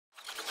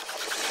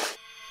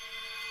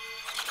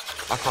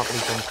I can't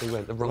believe them two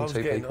went. The wrong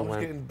two people went. I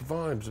was getting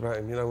vibes about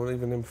him, you know,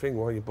 even them thing,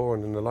 why you're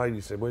boring, and the lady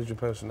said, where's your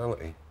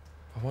personality?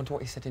 I wonder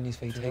what he said in his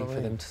VT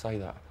for them to say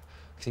that.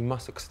 Because he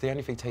must, because the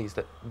only VTs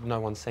that no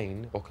one's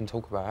seen or can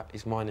talk about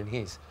is mine and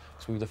his.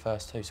 So we were the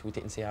first two, so we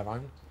didn't see our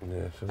own.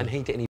 Yeah, so and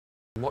he didn't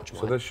even watch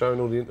mine. So they're showing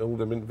all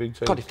them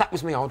VTs? God, if that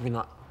was me, I would have been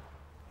like...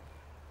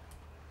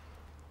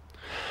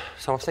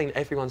 So I've seen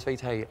everyone's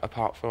VT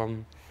apart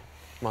from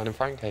mine and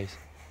Frankie's.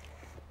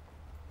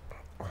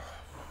 I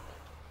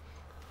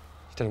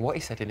don't know what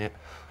he said in it,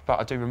 but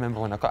I do remember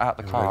when I got out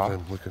the car...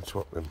 We can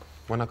swap them.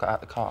 When I got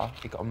out the car,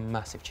 he got a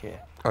massive cheer.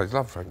 Oh, he's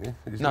loved Frankie.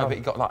 No, but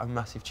he got like a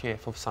massive cheer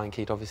for something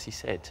he'd obviously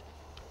said.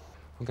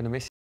 I'm going to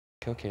miss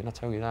cooking, I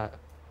tell you that.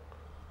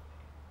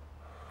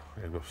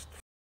 Yeah, we're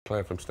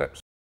playing from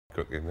steps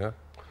cooking, yeah?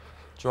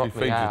 Drop if he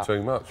me feeds out. you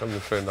too much, I'm going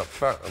to end up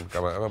fat.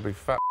 I'll be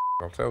fat,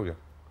 I'll tell you.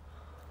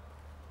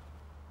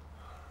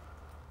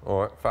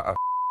 All right, fat.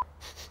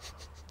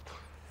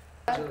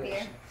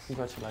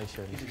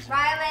 Congratulations.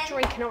 Rylan,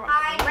 drinking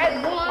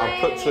red wine. I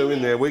put two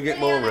in there. We get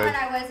more red.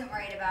 I wasn't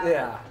worried about.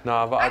 Yeah.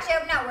 No, but actually,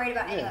 I'm not worried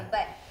about anyone,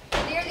 but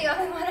you're the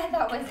only one I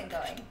thought wasn't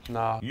going.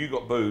 No. You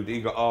got booed.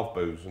 He got half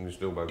booze, and you're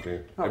still both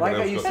here. Oh, like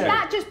how you said,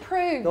 that just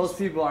proves. Those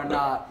people are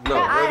not. No,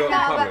 they're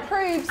not that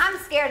proves. I'm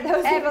scared of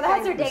those people.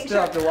 That's ridiculous.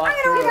 Still have to walk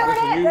I'm through gonna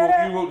it.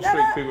 Listen, you walk the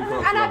street, people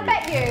can't And I love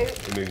bet you.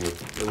 in England.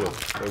 They will.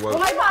 They won't.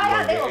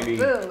 Well, they will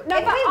boo. No,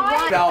 but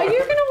are you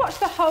going to watch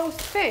the whole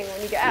thing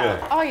when you get out?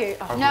 Yeah. Are you?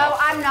 Oh. No,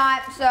 I'm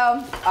not.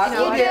 So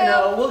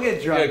we'll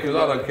get drunk. Yeah, because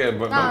I don't care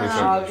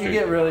about you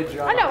get really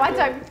drunk. I know, I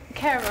don't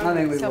care about I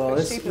think we will.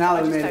 Now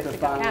that we made it to the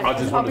final. I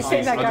just want to see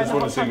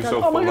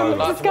myself fall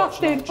over. It's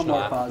disgusting.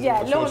 Yeah,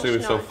 I just want to see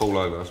myself fall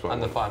over. That's what.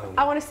 And the final.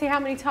 I want to see how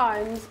many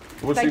times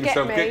they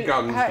get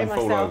guns and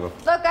fall over.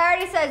 Look, I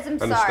already said I'm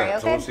sorry,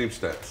 okay? I want to see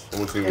steps. I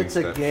want to see It's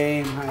a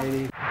game,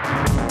 Heidi.